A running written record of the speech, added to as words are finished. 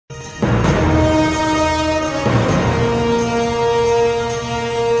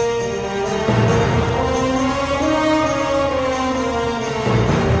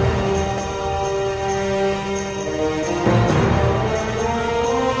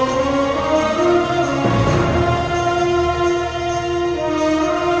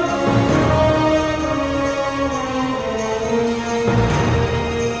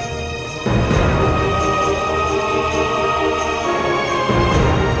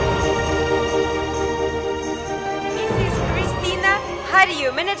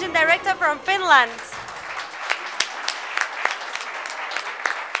Managing Director from Finland.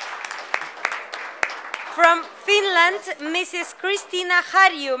 From Finland, Mrs. Kristiina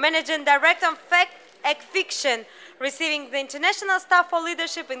Harju, Managing Director of Fakta Fiktio, receiving the International Staff for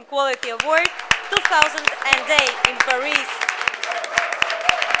Leadership and Quality Award 2008 in Paris.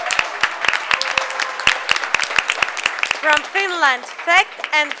 From Finland, Fact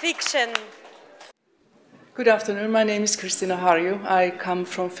and Fiction. Good afternoon, my name is Kristiina Harju. I come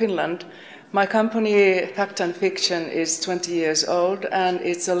from Finland. My company, Fakta Fiktio, is 20 years old and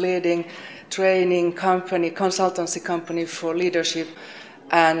it's a leading training company, consultancy company for leadership.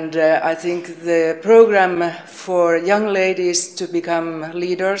 And I think the program for young ladies to become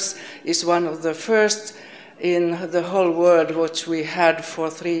leaders is one of the first in the whole world, which we had for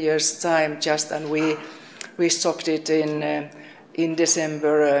 3 years' time just, and we stopped it in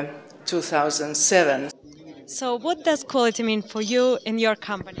December 2007. So what does quality mean for you in your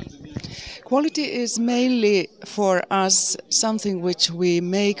company? Quality is mainly for us something which we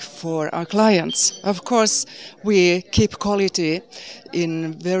make for our clients. Of course, we keep quality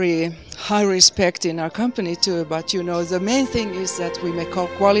in very high respect in our company too, but you know, the main thing is that we make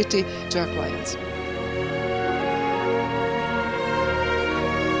quality to our clients.